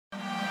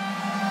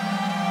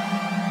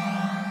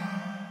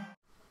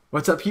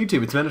What's up,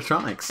 YouTube? It's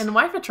Metatronics. And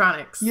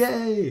Wifatronics.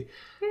 Yay!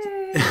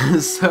 Yay!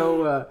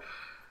 So,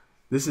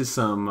 this is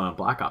some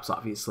Black Ops,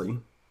 obviously.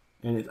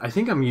 And I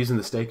think I'm using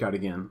the stakeout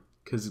again.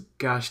 Because,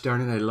 gosh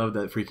darn it, I love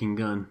that freaking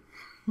gun.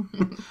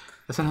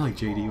 That sounded like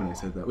JD when I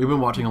said that. We've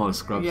been watching a lot of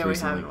Scrubs recently.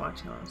 Yeah, we have been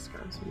watching a lot of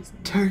Scrubs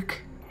recently.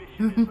 Turk!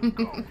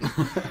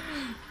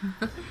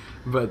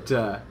 But,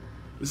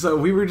 so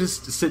we were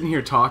just sitting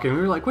here talking. We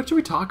were like, what should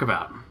we talk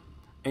about?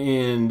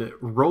 And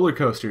roller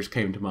coasters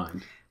came to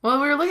mind. Well,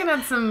 we were looking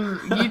at some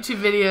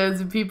YouTube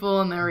videos of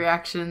people and their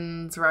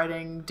reactions,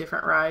 riding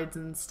different rides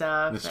and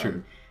stuff. That's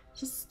true.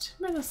 Just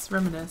made us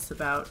reminisce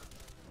about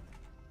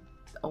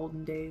the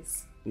olden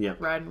days. Yeah.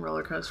 Riding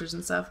roller coasters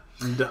and stuff.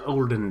 The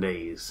olden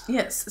days.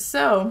 Yes.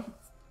 So,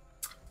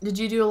 did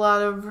you do a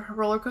lot of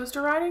roller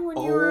coaster riding when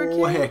you were a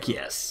kid? Oh, heck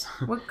yes.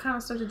 What kind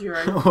of stuff did you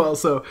ride? Well,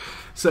 so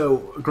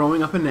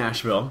growing up in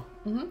Nashville,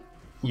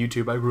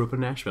 YouTube, I grew up in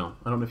Nashville.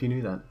 I don't know if you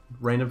knew that.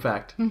 Random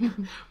fact.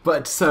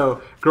 But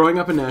so, growing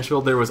up in Nashville,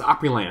 there was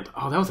Opryland.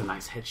 Oh, that was a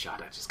nice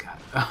headshot I just got.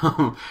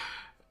 Oh,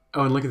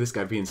 and look at this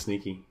guy being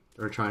sneaky.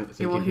 Or trying to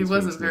think. Well, he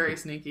wasn't very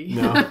sneaky.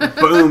 No.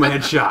 Boom,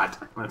 headshot.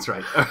 That's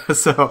right.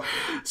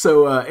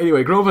 So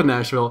anyway, growing up in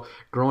Nashville,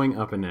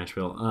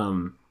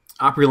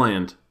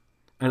 Opryland.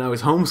 And I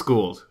was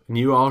homeschooled. And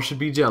you all should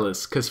be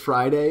jealous, because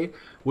Friday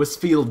was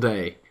field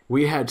day.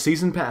 We had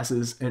season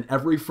passes, and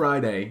every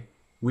Friday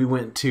we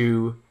went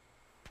to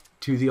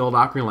the old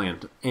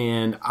Opryland.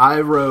 And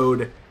I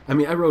rode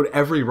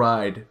every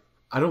ride.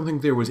 I don't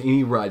think there was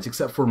any rides,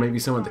 except for maybe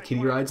some of the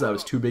kiddie rides that I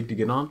was too big to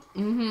get on.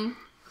 Mm-hmm.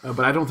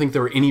 But I don't think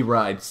there were any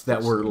rides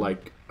that were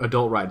like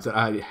adult rides that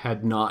I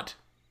had not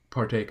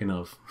partaken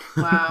of.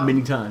 Wow.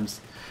 Many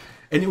times.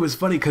 And it was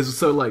funny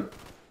because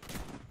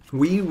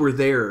we were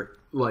there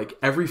like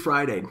every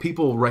Friday and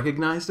people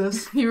recognized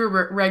us. You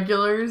were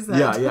regulars?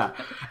 Yeah.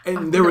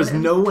 And there was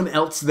no one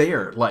else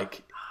there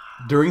like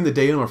during the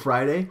day on a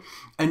Friday.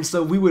 And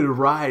so we would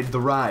ride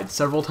the ride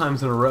several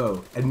times in a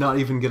row and not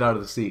even get out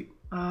of the seat.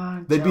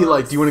 They'd be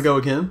like, do you want to go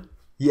again?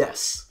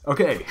 Yes.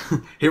 Okay.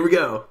 Here we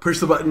go. Push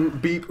the button,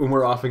 beep, and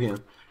we're off again.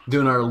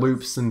 Doing our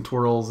loops and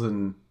twirls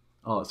and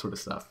all that sort of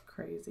stuff.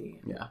 Crazy.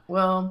 Yeah.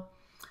 Well,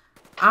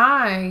 when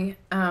I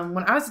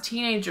was a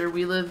teenager,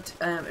 we lived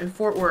in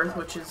Fort Worth,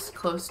 which is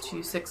close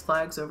to Six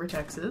Flags over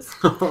Texas.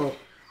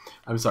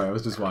 I'm sorry. I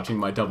was just watching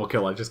my double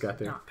kill. I just got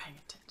there. Not paying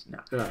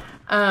attention. No.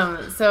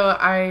 Yeah. So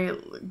I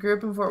grew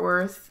up in Fort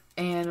Worth,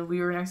 and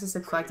we were next to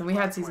Six Flags, and we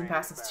had season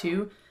passes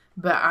too.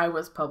 But I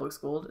was public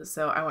schooled,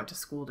 so I went to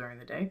school during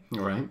the day.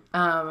 All right.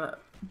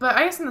 But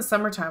I guess in the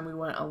summertime we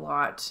went a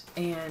lot,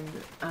 and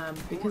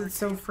because it's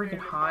so freaking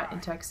hot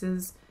in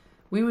Texas,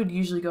 we would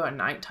usually go at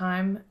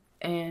nighttime,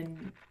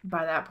 and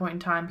by that point in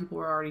time, people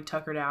were already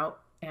tuckered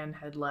out and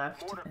had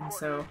left, and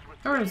so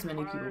there weren't as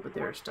many people, but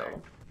there were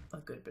still a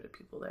good bit of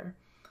people there.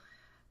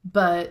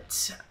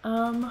 But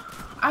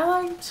I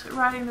liked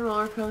riding the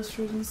roller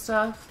coasters and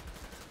stuff.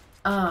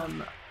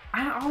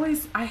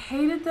 I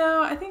hate it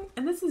though. I think,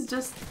 and this is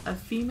just a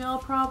female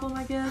problem,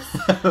 I guess.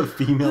 A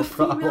female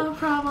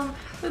problem.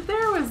 But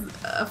there was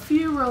a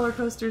few roller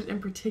coasters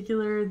in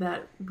particular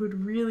that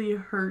would really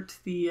hurt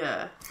the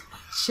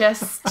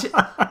chest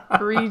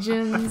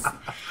regions.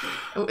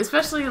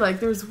 Especially like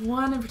there's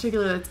one in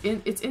particular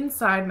it's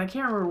inside, and I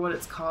can't remember what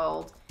it's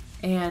called.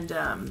 And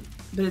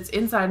but it's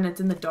inside and it's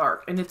in the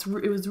dark, and it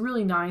was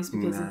really nice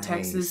because in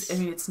Texas, I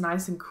mean, it's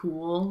nice and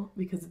cool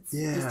because it's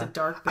just a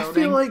dark building. I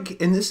feel like,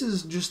 and this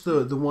is just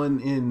the one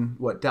in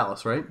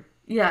Dallas, right?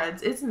 Yeah,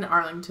 it's in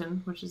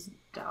Arlington, which is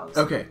Dallas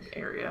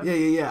area.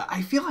 Yeah.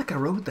 I feel like I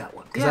rode that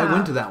one because I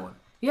went to that one.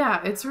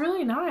 Yeah, it's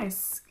really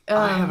nice.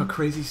 I have a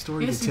crazy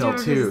story to tell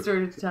too.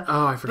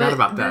 Oh, I forgot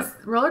about that. This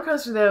roller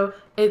coaster though,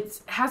 it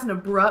has an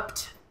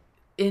abrupt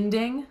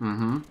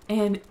ending,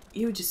 and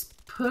you would just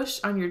push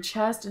on your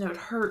chest and it would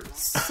hurt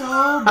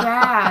so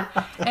bad,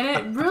 and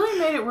it really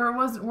made it where it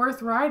wasn't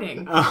worth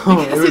riding.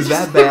 Oh, it was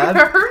that bad?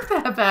 It hurt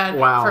that bad.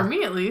 Wow. For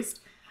me at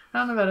least. I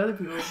don't know about other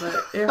people,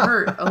 but it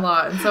hurt a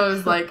lot. And so it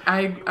was like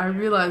I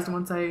realized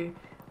once I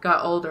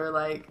got older,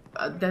 like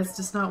that's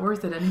just not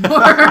worth it anymore.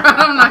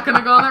 I'm not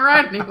gonna go on that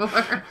ride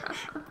anymore.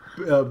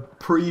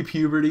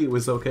 Pre-puberty, it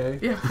was okay.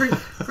 Yeah,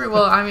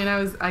 well, I mean,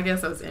 I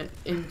guess I was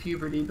in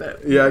puberty,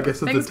 but yeah, I guess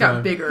things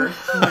got bigger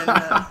when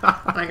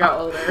I got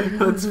older.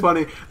 That's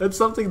funny. That's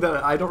something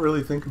that I don't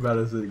really think about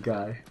as a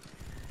guy.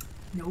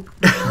 Nope.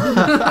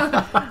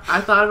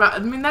 I thought about. I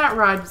mean, that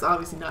ride was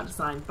obviously not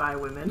designed by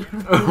women.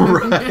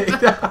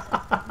 Right.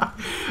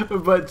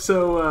 But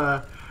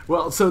so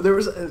there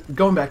was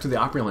going back to the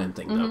Opryland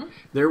thing though.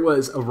 There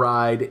was a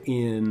ride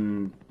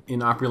in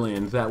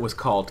Opryland that was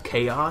called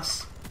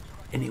Chaos.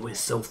 And it was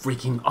so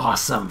freaking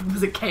awesome.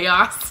 Was it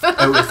chaos?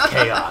 It was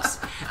chaos.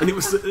 And it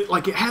was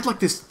like, it had like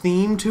this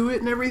theme to it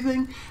and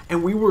everything.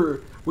 And we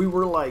were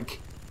like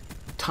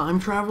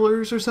time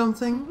travelers or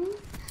something.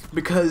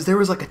 Because there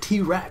was like a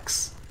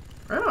T-Rex.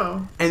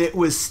 Oh. And it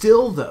was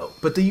still though.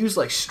 But they used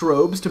like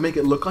strobes to make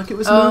it look like it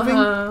was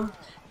moving.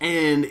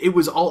 And it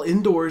was all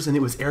indoors and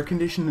it was air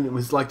conditioned. And it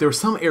was like, there were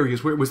some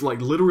areas where it was like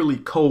literally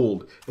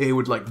cold. They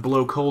would like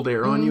blow cold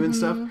air on you and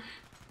stuff.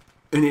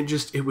 And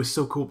it was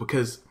so cool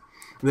because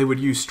they would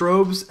use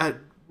strobes at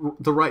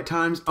the right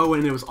times. Oh,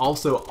 and it was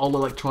also all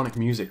electronic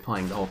music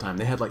playing the whole time.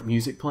 They had like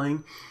music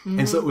playing,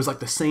 and so it was like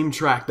the same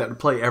track that would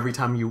play every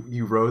time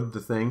you rode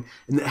the thing,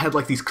 and it had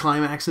like these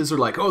climaxes or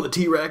like the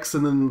T-Rex,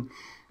 and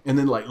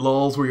then like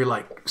lulls where you're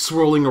like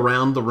swirling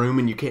around the room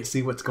and you can't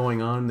see what's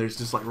going on. There's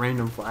just like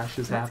random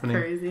flashes happening.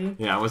 Crazy.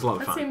 Yeah, it was a lot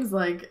of fun. That seems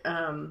like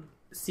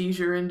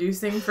seizure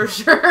inducing for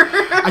sure.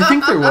 I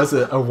think there was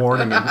a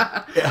warning,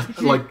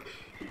 like.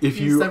 If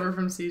you suffer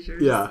from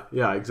seizures.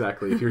 Yeah,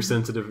 exactly. If you're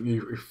sensitive,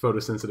 you're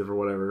photosensitive or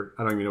whatever.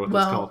 I don't even know what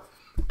that's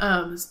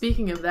called.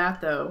 Speaking of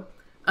that, though,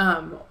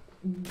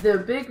 the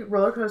big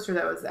roller coaster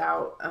that was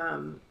out,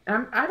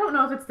 I don't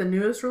know if it's the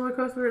newest roller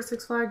coaster at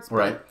Six Flags,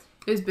 but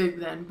it was big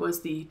then,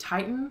 was the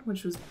Titan,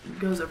 which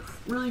goes up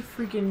really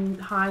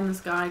freaking high in the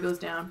sky, goes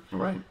down.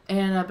 Right.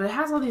 And but it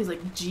has all these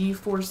like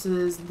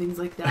G-forces and things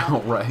like that. Oh,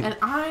 right.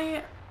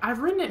 And I've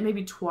ridden it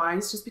maybe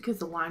twice just because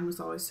the line was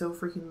always so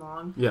freaking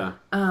long. Yeah.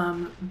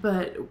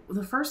 But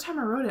the first time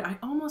I rode it, I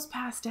almost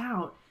passed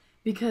out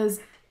because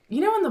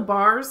you know when the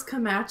bars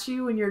come at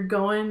you when you're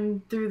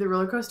going through the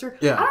roller coaster?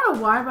 Yeah. I don't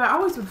know why, but I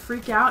always would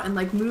freak out and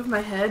like move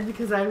my head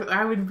because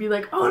I would be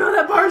like, oh no,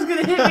 that bar's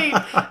gonna hit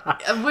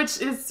me,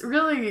 which is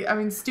really, I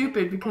mean,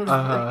 stupid because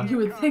like, you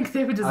would think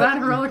they would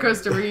design a roller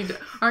coaster where you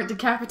aren't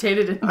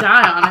decapitated and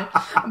die on it,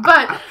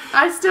 but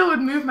I still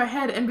would move my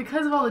head, and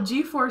because of all the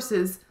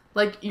G-forces.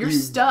 Like, you're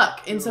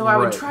stuck, and so I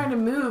would try to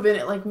move, and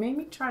it, like, made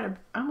me I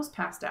almost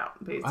passed out,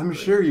 basically. I'm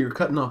sure you're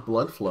cutting off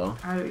blood flow.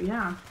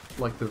 Yeah.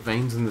 Like the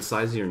veins in the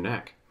sides of your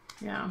neck.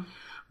 Yeah.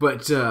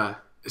 But,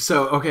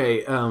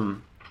 okay,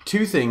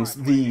 two things.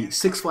 The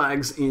Six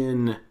Flags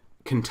in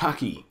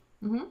Kentucky,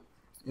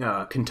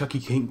 Kentucky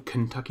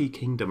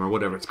Kingdom, or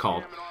whatever it's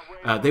called,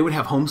 they would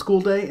have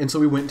homeschool day, and so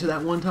we went to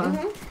that one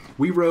time.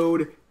 We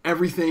rode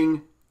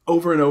everything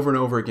over and over and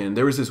over again.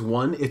 There was this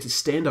one, it's a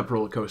stand-up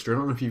roller coaster. I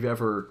don't know if you've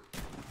ever...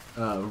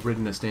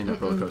 ridden a stand-up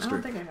roller coaster, I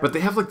don't think I have. But they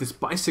have like this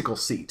bicycle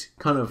seat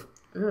kind of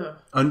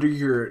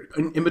under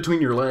in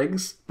between your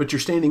legs, but you're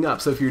standing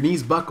up, so if your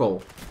knees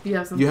buckle, you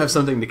have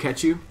something to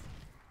catch you.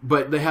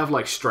 But they have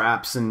like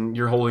straps and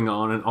you're holding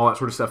on and all that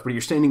sort of stuff, but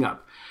you're standing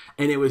up,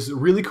 and it was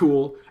really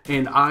cool.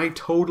 And I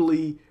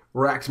totally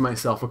racked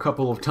myself a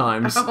couple of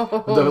times,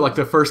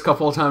 the first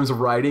couple of times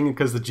of riding,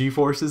 because the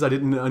G-forces, I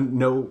didn't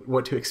know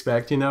what to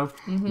expect.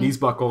 Knees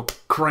buckle,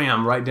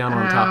 cram right down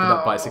on top of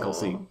that bicycle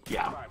seat.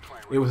 Yeah,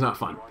 it was not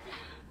fun.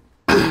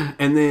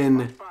 And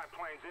then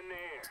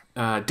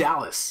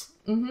Dallas.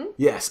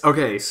 Yes.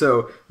 Okay.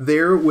 So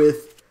they're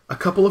with a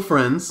couple of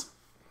friends.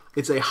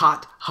 It's a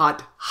hot,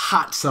 hot,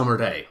 hot summer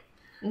day.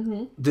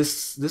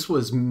 This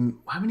was,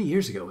 how many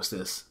years ago was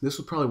this? This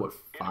was probably,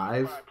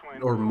 5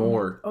 or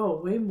more? Oh,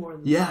 way more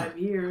than 5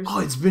 years.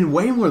 Oh, it's been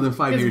way more than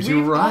 5 years.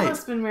 You're right. We've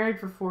almost been married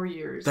for 4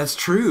 years. That's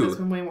true. So it's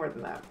been way more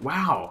than that.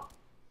 Wow.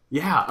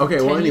 Yeah. Okay.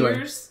 10 well, anyway.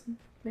 years,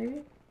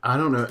 maybe? I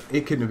don't know.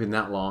 It couldn't have been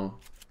that long.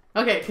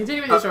 Okay,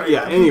 continue with your story.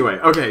 Yeah, anyway.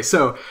 Okay,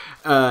 so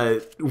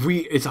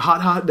it's a hot,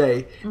 hot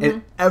day,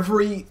 and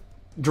every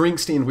drink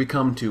stand we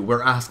come to,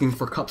 we're asking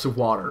for cups of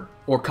water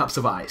or cups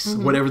of ice,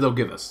 whatever they'll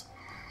give us.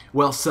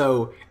 Well,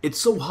 so it's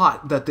so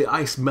hot that the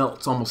ice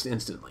melts almost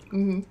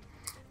instantly.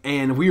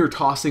 And we are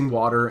tossing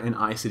water and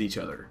ice at each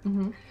other.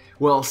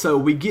 Well, so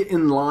we get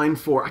in line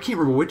for, I can't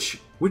remember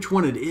which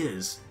one it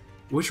is,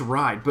 which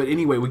ride, but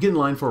anyway, we get in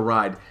line for a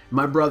ride.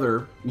 My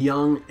brother,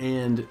 young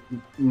and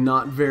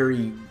not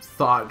very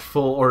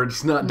thoughtful, or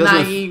it's not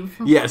naive.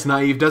 Yes,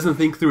 naive, doesn't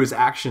think through his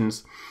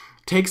actions,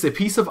 takes a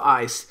piece of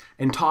ice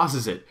and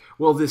tosses it.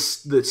 Well, the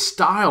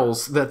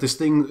styles that this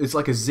thing, it's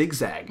like a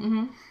zigzag,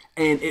 and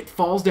it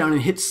falls down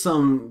and hits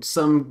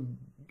some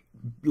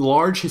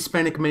large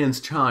Hispanic man's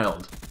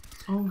child.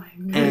 Oh my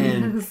goodness!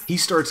 And he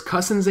starts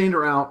cussing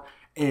Xander out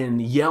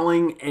and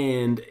yelling,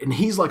 and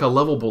he's like a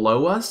level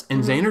below us,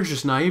 and Xander's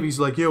just naive. He's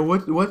like, yo,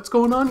 what's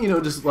going on?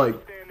 Just like,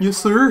 yes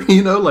sir,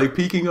 like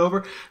peeking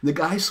over. The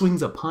guy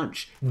swings a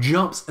punch,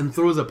 jumps and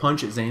throws a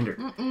punch at Xander.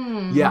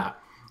 Yeah,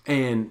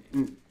 and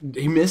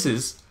he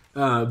misses,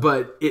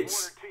 but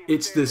it's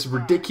this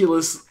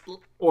ridiculous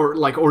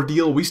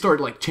ordeal. We start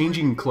like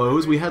changing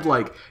clothes. We had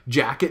like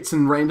jackets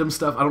and random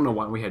stuff. I don't know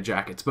why we had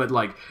jackets, but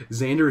like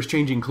Xander is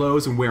changing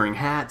clothes and wearing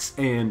hats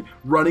and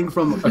running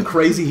from a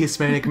crazy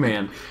Hispanic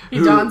man. He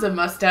dons a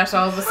mustache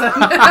all of a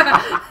sudden.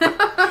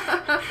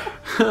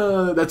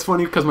 That's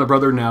funny because my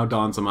brother now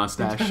dons a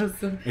mustache,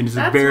 and it's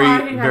a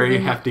very, very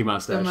hefty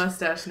mustache. The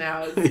mustache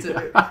now is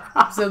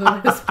so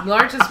the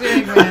large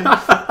Hispanic man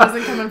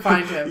doesn't come and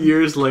find him.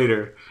 Years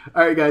later.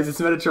 All right, guys,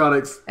 it's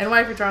Metatronics and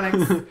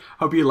Wifertronics.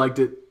 Hope you liked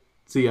it.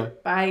 See ya.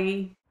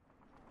 Bye.